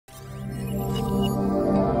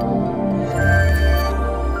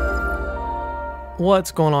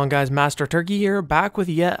What's going on, guys? Master Turkey here, back with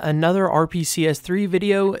yet another RPCS3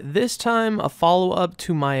 video, this time a follow-up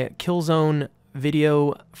to my Killzone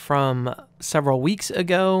video from several weeks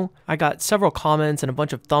ago. I got several comments and a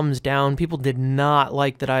bunch of thumbs down. People did not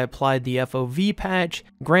like that I applied the FOV patch.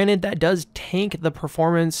 Granted, that does tank the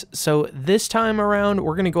performance, so this time around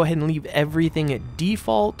we're going to go ahead and leave everything at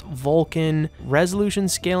default. Vulkan, resolution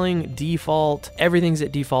scaling, default, everything's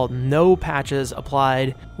at default, no patches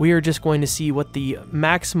applied. We are just going to see what the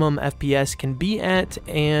maximum FPS can be at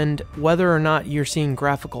and whether or not you're seeing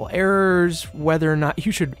graphical errors, whether or not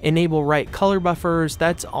you should enable right color buffers.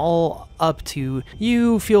 That's all up to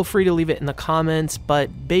you. Feel free to leave it in the comments,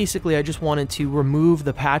 but basically I just wanted to remove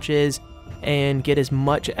the patches and get as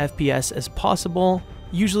much FPS as possible.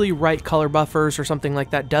 Usually right color buffers or something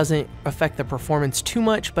like that doesn't affect the performance too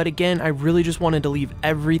much, but again, I really just wanted to leave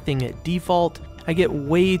everything at default. I get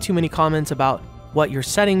way too many comments about what your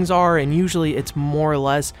settings are, and usually it's more or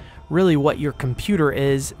less really what your computer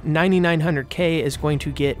is. 9900K is going to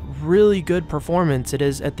get really good performance. It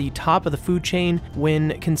is at the top of the food chain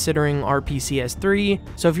when considering RPCS3.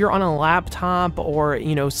 So if you're on a laptop or,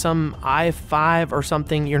 you know, some i5 or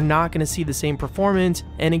something, you're not going to see the same performance.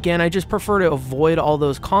 And again, I just prefer to avoid all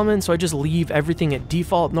those comments, so I just leave everything at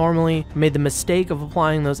default normally. I made the mistake of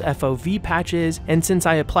applying those FOV patches, and since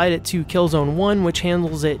I applied it to Killzone 1, which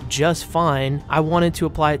handles it just fine, I wanted to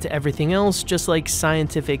apply it to everything else. Just like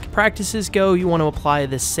scientific practices go, you want to apply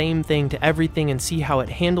the same thing to everything and see how it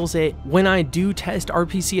handles it. When I do test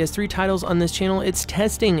RPCS3 titles on this channel, it's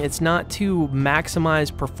testing, it's not to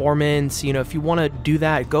maximize performance. You know, if you want to do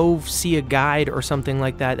that, go see a guide or something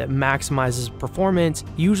like that that maximizes performance.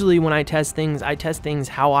 Usually when I test things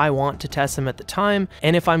how I want to test them at the time,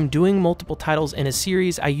 and if I'm doing multiple titles in a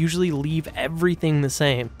series, I usually leave everything the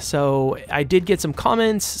same. So I did get some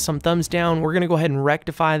comments, some thumbs down. We're gonna go ahead and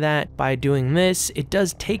rectify that by doing this. It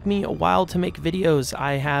does take me a while to make videos.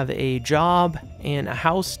 I have a job and a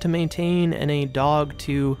house to maintain and a dog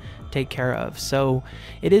to take care of, so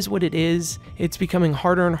it is what it is. It's becoming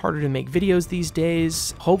harder and harder to make videos these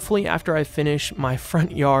days. Hopefully after I finish my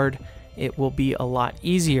front yard, it will be a lot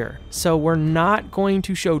easier. So we're not going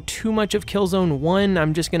to show too much of Killzone 1.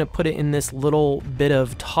 I'm just going to put it in this little bit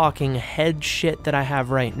of talking head shit that I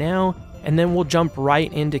have right now, and then we'll jump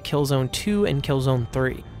right into Killzone 2 and Killzone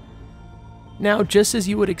 3. Now, just as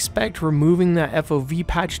you would expect, removing that FOV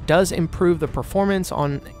patch does improve the performance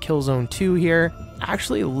on Killzone 2 here.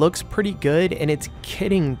 Actually looks pretty good, and it's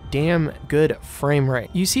getting damn good frame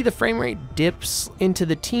rate. You see the frame rate dips into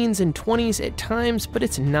the teens and 20s at times, but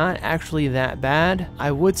it's not actually that bad.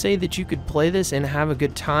 I would say that you could play this and have a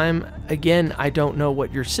good time. Again, I don't know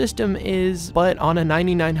what your system is, but on a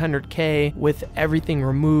 9900K with everything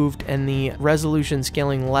removed and the resolution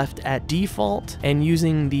scaling left at default and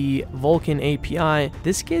using the Vulkan API,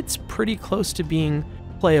 this gets pretty close to being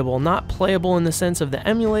playable. Not playable in the sense of the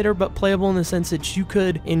emulator, but playable in the sense that you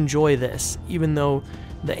could enjoy this, even though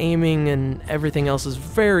the aiming and everything else is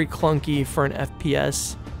very clunky for an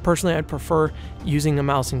FPS. Personally, I'd prefer using a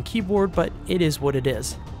mouse and keyboard, but it is what it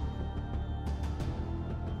is.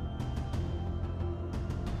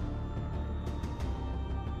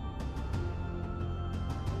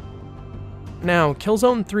 Now,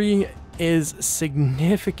 Killzone 3 is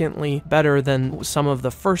significantly better than some of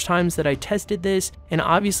the first times that I tested this, and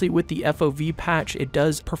obviously with the FOV patch it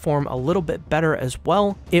does perform a little bit better as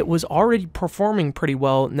well. It was already performing pretty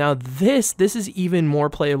well. Now this is even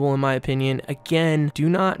more playable in my opinion. Again, do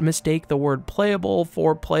not mistake the word playable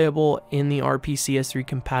for playable in the RPCS3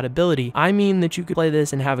 compatibility. I mean that you could play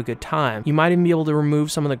this and have a good time. You might even be able to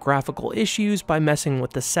remove some of the graphical issues by messing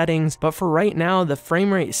with the settings, but for right now the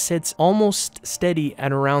frame rate sits almost steady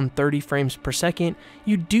at around 30 frames per second.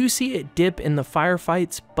 You do see it dip in the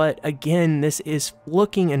firefights, but again, this is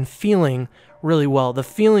looking and feeling really well. The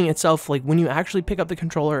feeling itself, like when you actually pick up the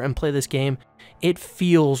controller and play this game, it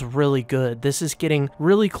feels really good. This is getting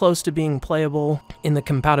really close to being playable in the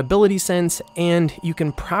compatibility sense, and you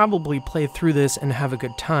can probably play through this and have a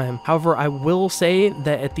good time. However, I will say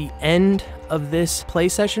that at the end of this play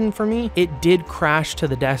session for me, it did crash to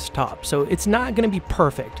the desktop, so it's not going to be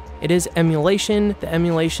perfect. It is emulation. The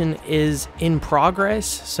emulation is in progress,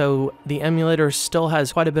 so the emulator still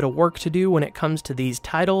has quite a bit of work to do when it comes to these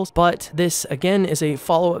titles, but this again is a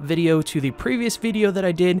follow-up video to the previous video that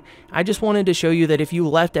I did. I just wanted to show you that if you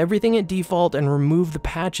left everything at default and remove the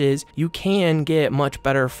patches, you can get much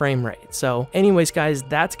better frame rate. So anyways guys,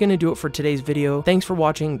 that's going to do it for today's video. Thanks for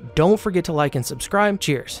watching. Don't forget to like and subscribe.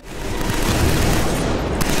 Cheers.